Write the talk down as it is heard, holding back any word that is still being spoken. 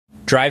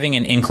Driving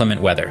in inclement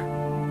weather.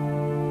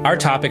 Our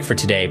topic for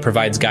today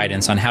provides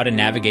guidance on how to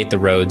navigate the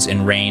roads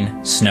in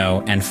rain,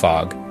 snow, and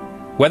fog.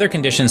 Weather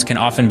conditions can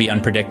often be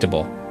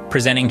unpredictable,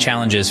 presenting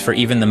challenges for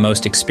even the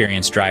most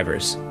experienced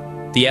drivers.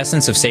 The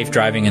essence of safe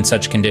driving in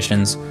such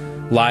conditions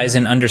lies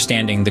in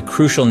understanding the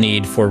crucial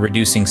need for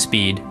reducing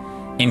speed,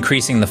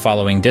 increasing the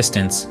following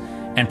distance,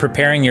 and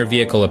preparing your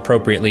vehicle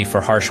appropriately for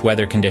harsh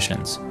weather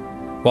conditions.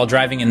 While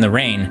driving in the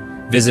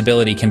rain,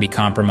 visibility can be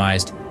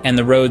compromised, and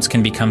the roads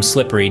can become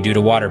slippery due to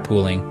water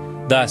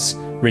pooling. Thus,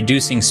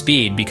 reducing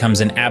speed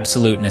becomes an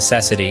absolute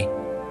necessity.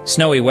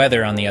 Snowy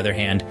weather, on the other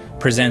hand,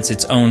 presents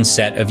its own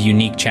set of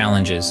unique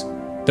challenges.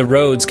 The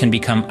roads can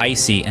become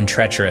icy and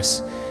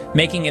treacherous,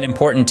 making it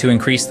important to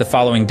increase the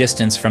following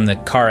distance from the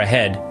car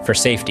ahead for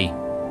safety.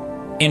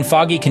 In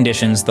foggy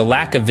conditions, the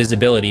lack of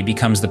visibility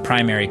becomes the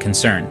primary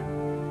concern.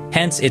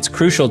 Hence, it's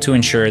crucial to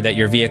ensure that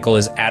your vehicle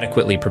is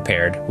adequately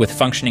prepared, with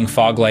functioning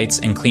fog lights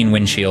and clean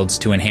windshields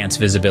to enhance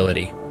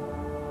visibility.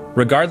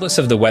 Regardless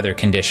of the weather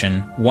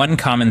condition, one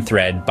common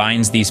thread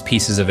binds these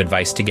pieces of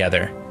advice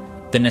together: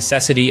 the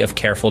necessity of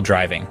careful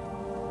driving.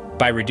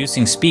 By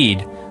reducing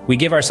speed, we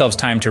give ourselves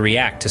time to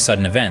react to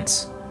sudden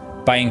events.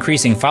 By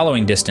increasing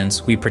following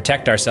distance, we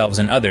protect ourselves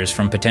and others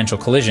from potential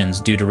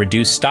collisions due to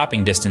reduced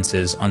stopping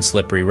distances on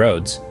slippery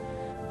roads.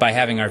 By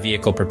having our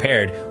vehicle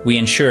prepared, we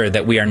ensure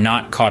that we are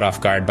not caught off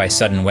guard by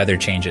sudden weather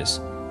changes.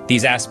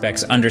 These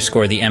aspects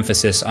underscore the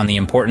emphasis on the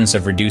importance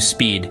of reduced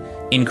speed,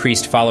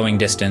 increased following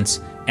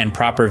distance, and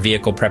proper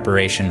vehicle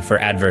preparation for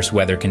adverse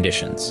weather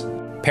conditions.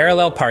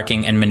 Parallel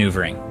parking and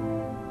maneuvering.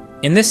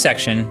 In this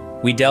section,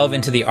 we delve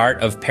into the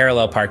art of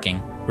parallel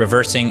parking,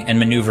 reversing, and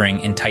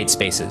maneuvering in tight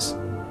spaces.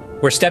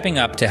 We're stepping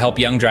up to help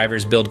young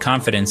drivers build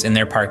confidence in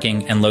their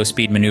parking and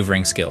low-speed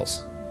maneuvering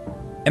skills.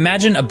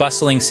 Imagine a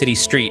bustling city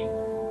street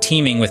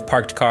teeming with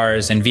parked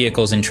cars and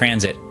vehicles in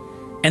transit,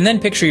 and then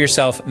picture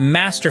yourself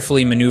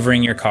masterfully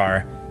maneuvering your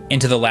car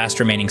into the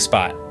last remaining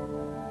spot.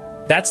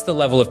 That's the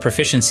level of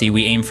proficiency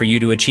we aim for you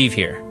to achieve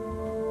here.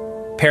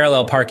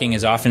 Parallel parking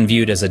is often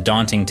viewed as a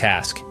daunting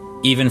task,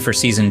 even for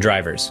seasoned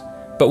drivers.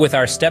 But with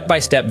our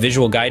step-by-step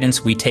visual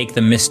guidance, we take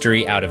the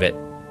mystery out of it.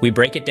 We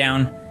break it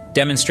down,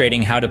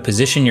 demonstrating how to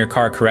position your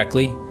car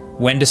correctly,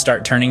 when to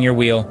start turning your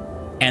wheel,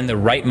 and the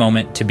right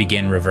moment to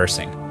begin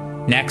reversing.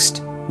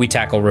 Next, we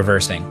tackle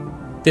reversing.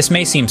 This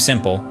may seem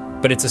simple,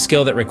 but it's a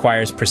skill that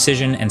requires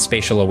precision and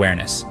spatial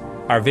awareness.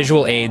 Our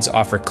visual aids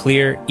offer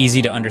clear,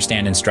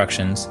 easy-to-understand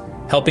instructions,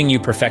 helping you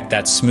perfect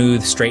that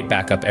smooth, straight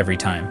backup every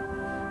time.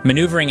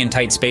 Maneuvering in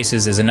tight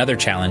spaces is another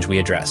challenge we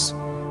address.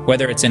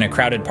 Whether it's in a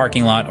crowded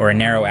parking lot or a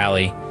narrow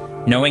alley,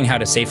 knowing how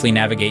to safely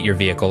navigate your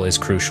vehicle is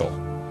crucial.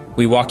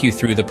 We walk you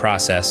through the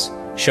process,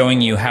 showing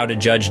you how to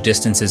judge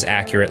distances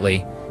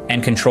accurately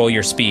and control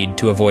your speed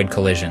to avoid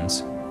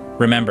collisions.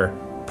 Remember,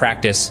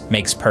 practice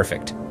makes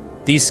perfect.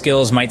 These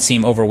skills might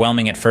seem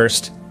overwhelming at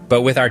first,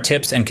 but with our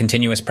tips and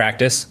continuous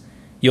practice,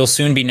 you'll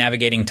soon be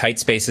navigating tight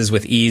spaces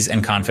with ease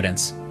and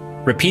confidence.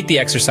 Repeat the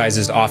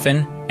exercises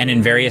often and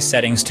in various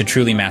settings to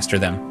truly master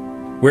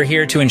them. We're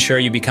here to ensure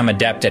you become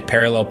adept at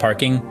parallel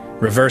parking,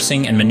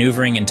 reversing, and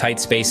maneuvering in tight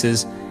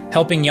spaces,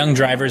 helping young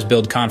drivers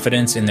build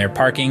confidence in their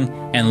parking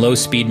and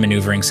low-speed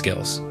maneuvering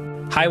skills.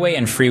 Highway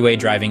and freeway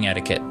driving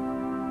etiquette.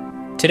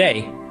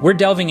 Today, we're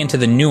delving into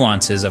the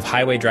nuances of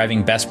highway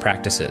driving best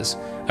practices,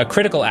 a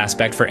critical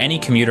aspect for any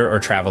commuter or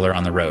traveler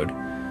on the road.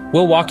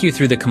 We'll walk you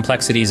through the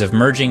complexities of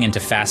merging into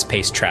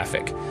fast-paced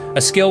traffic,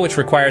 a skill which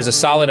requires a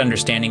solid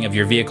understanding of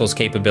your vehicle's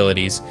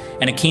capabilities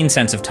and a keen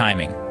sense of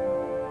timing.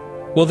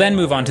 We'll then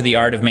move on to the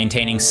art of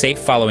maintaining safe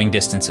following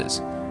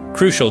distances,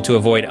 crucial to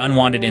avoid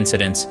unwanted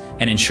incidents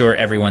and ensure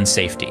everyone's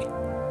safety.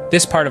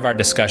 This part of our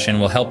discussion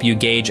will help you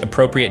gauge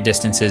appropriate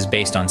distances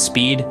based on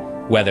speed,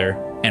 weather,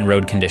 and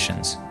road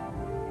conditions.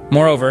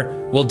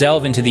 Moreover, we'll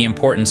delve into the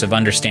importance of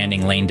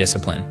understanding lane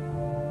discipline.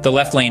 The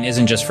left lane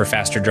isn't just for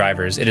faster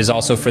drivers, it is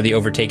also for the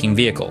overtaking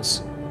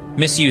vehicles.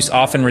 Misuse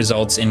often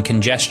results in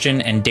congestion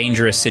and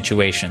dangerous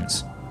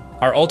situations.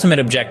 Our ultimate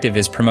objective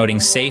is promoting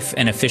safe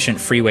and efficient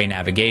freeway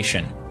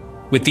navigation.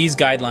 With these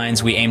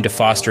guidelines, we aim to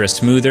foster a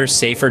smoother,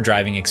 safer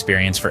driving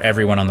experience for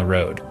everyone on the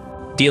road.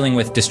 Dealing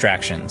with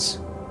distractions.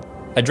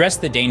 Address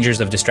the dangers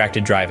of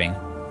distracted driving,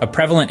 a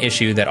prevalent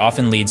issue that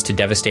often leads to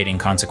devastating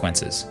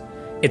consequences.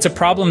 It's a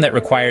problem that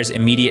requires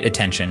immediate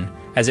attention,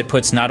 as it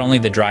puts not only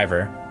the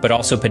driver, but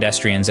also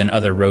pedestrians and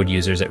other road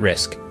users at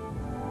risk.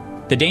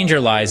 The danger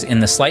lies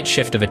in the slight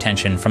shift of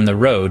attention from the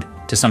road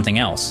to something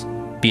else,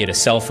 be it a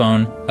cell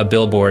phone, a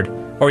billboard,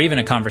 or even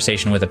a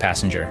conversation with a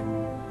passenger.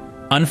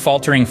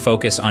 Unfaltering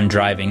focus on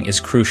driving is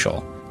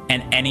crucial,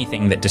 and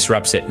anything that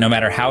disrupts it, no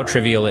matter how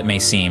trivial it may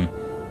seem,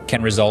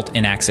 can result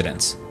in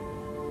accidents.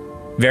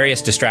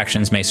 Various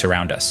distractions may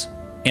surround us.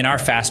 In our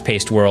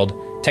fast-paced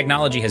world,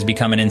 technology has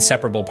become an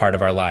inseparable part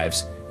of our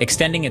lives,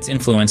 extending its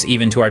influence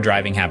even to our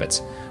driving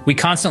habits. We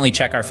constantly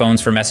check our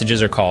phones for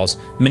messages or calls,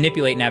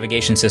 manipulate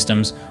navigation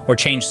systems, or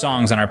change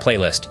songs on our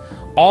playlist,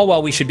 all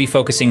while we should be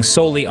focusing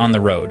solely on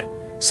the road.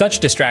 Such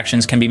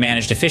distractions can be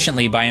managed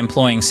efficiently by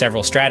employing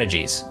several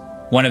strategies.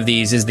 One of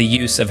these is the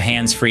use of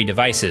hands-free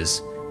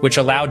devices, which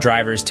allow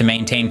drivers to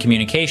maintain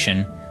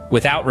communication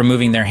without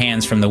removing their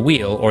hands from the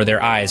wheel or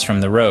their eyes from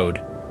the road.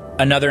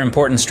 Another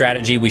important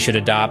strategy we should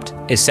adopt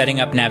is setting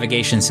up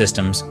navigation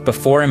systems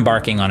before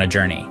embarking on a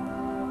journey.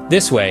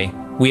 This way,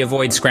 we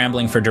avoid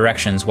scrambling for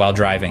directions while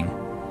driving.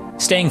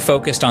 Staying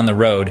focused on the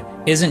road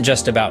isn't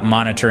just about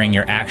monitoring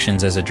your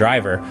actions as a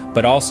driver,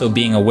 but also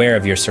being aware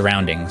of your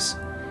surroundings.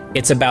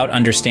 It's about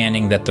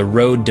understanding that the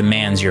road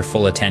demands your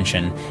full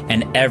attention,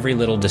 and every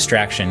little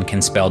distraction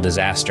can spell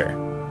disaster.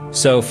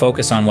 So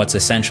focus on what's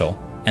essential,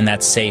 and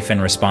that's safe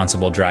and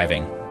responsible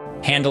driving.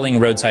 Handling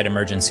roadside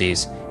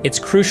emergencies. It's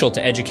crucial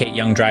to educate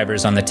young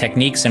drivers on the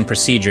techniques and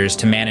procedures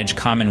to manage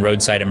common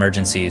roadside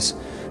emergencies.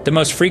 The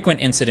most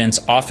frequent incidents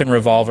often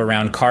revolve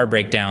around car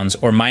breakdowns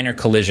or minor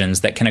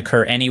collisions that can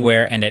occur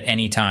anywhere and at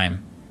any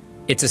time.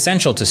 It's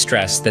essential to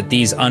stress that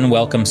these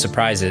unwelcome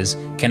surprises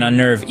can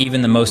unnerve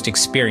even the most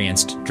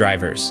experienced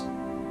drivers.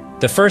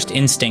 The first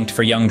instinct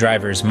for young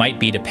drivers might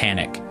be to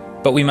panic,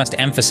 but we must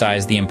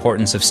emphasize the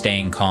importance of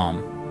staying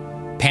calm.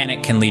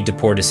 Panic can lead to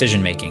poor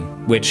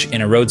decision-making, which,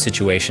 in a road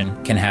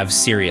situation, can have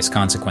serious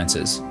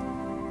consequences.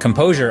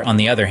 Composure, on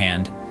the other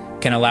hand,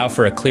 can allow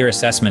for a clear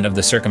assessment of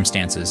the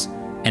circumstances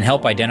and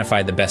help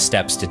identify the best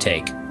steps to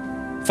take.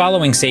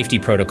 Following safety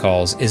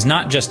protocols is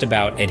not just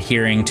about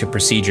adhering to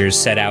procedures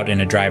set out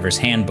in a driver's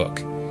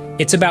handbook.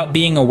 It's about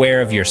being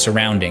aware of your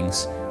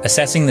surroundings,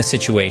 assessing the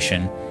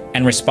situation,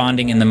 and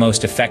responding in the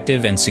most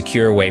effective and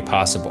secure way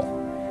possible.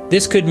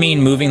 This could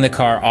mean moving the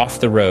car off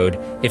the road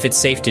if it's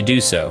safe to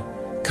do so,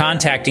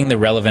 contacting the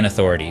relevant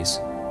authorities,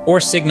 or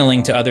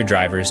signaling to other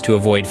drivers to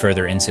avoid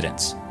further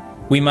incidents.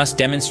 We must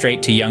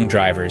demonstrate to young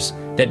drivers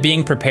that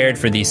being prepared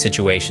for these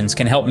situations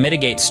can help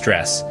mitigate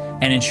stress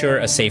and ensure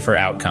a safer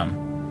outcome.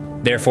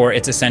 Therefore,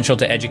 it's essential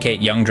to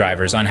educate young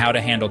drivers on how to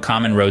handle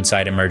common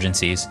roadside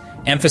emergencies,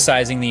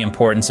 emphasizing the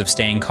importance of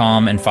staying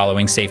calm and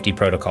following safety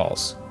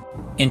protocols.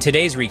 In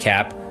today's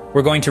recap,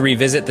 we're going to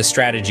revisit the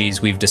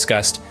strategies we've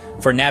discussed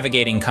for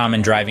navigating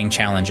common driving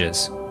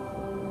challenges.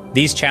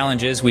 These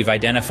challenges we've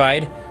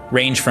identified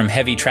range from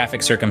heavy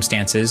traffic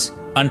circumstances,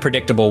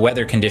 unpredictable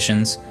weather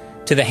conditions,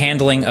 to the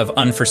handling of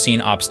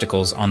unforeseen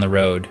obstacles on the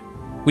road.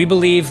 We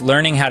believe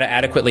learning how to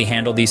adequately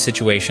handle these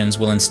situations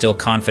will instill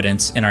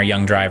confidence in our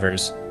young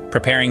drivers,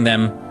 preparing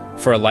them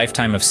for a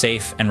lifetime of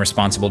safe and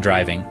responsible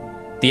driving.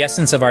 The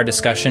essence of our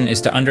discussion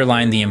is to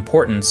underline the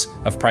importance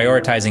of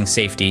prioritizing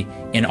safety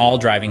in all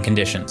driving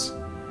conditions.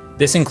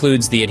 This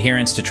includes the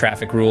adherence to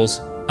traffic rules,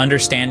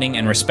 understanding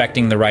and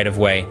respecting the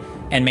right-of-way,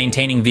 and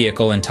maintaining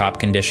vehicle in top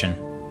condition.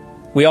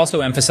 We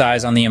also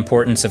emphasize on the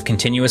importance of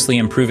continuously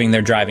improving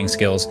their driving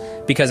skills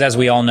because, as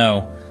we all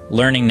know,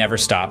 learning never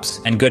stops,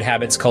 and good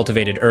habits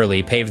cultivated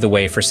early pave the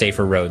way for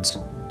safer roads.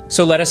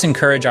 So let us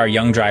encourage our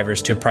young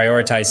drivers to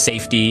prioritize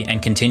safety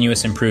and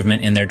continuous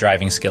improvement in their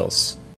driving skills.